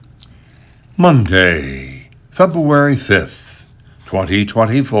Monday, February 5th,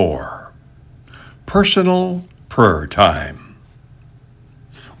 2024. Personal Prayer Time.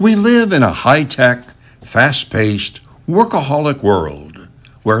 We live in a high-tech, fast-paced, workaholic world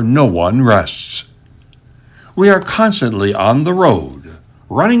where no one rests. We are constantly on the road,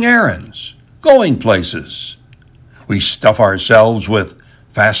 running errands, going places. We stuff ourselves with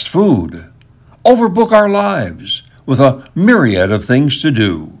fast food, overbook our lives with a myriad of things to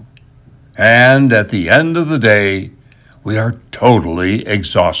do. And at the end of the day, we are totally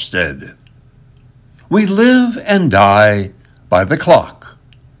exhausted. We live and die by the clock.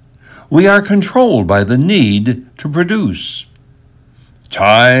 We are controlled by the need to produce.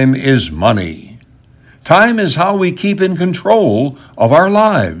 Time is money. Time is how we keep in control of our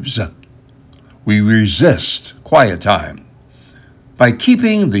lives. We resist quiet time by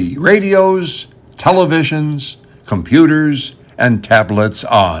keeping the radios, televisions, computers, and tablets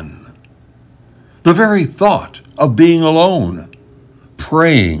on. The very thought of being alone,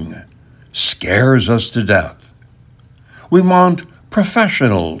 praying, scares us to death. We want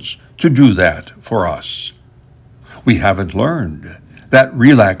professionals to do that for us. We haven't learned that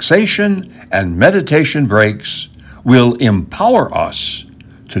relaxation and meditation breaks will empower us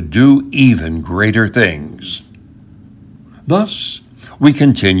to do even greater things. Thus, we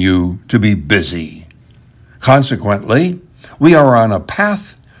continue to be busy. Consequently, we are on a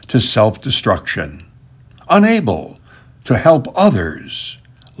path to self-destruction, unable to help others,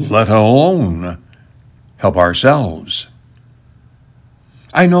 let alone help ourselves.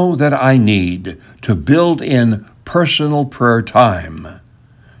 I know that I need to build in personal prayer time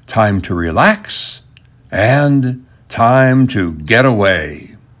to relax, and time to get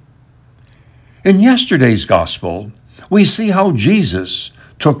away. In yesterday's gospel, we see how Jesus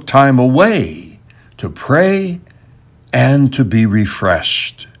took time away to pray and to be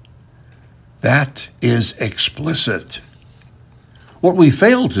refreshed. That is explicit. What we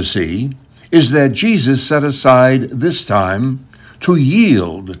fail to see is that Jesus set aside this time to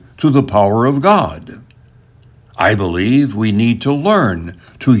yield to the power of God. I believe we need to learn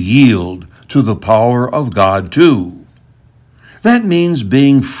to yield to the power of God too. That means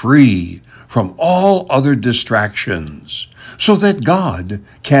being free from all other distractions so that God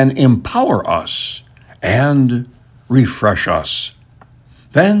can empower us and refresh us.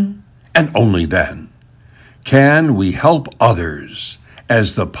 Then, and only then, can we help others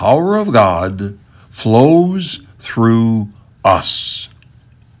as the power of God flows through us.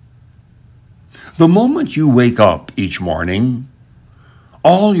 The moment you wake up each morning,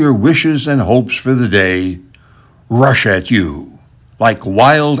 all your wishes and hopes for the day rush at you like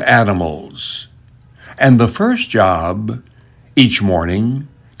wild animals. And the first job each morning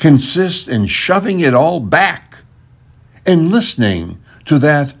consists in shoving it all back and listening to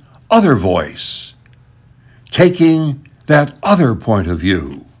that other voice, taking that other point of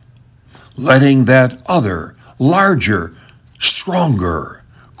view, letting that other, larger, stronger,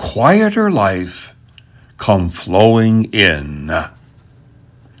 quieter life come flowing in.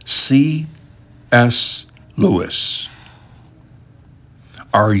 C.S. Lewis.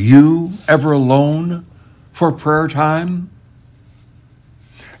 Are you ever alone for prayer time?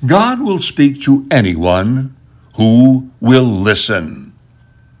 God will speak to anyone who will listen.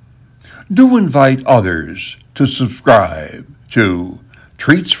 Do invite others to subscribe to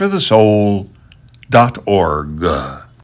treatsforthesoul.org.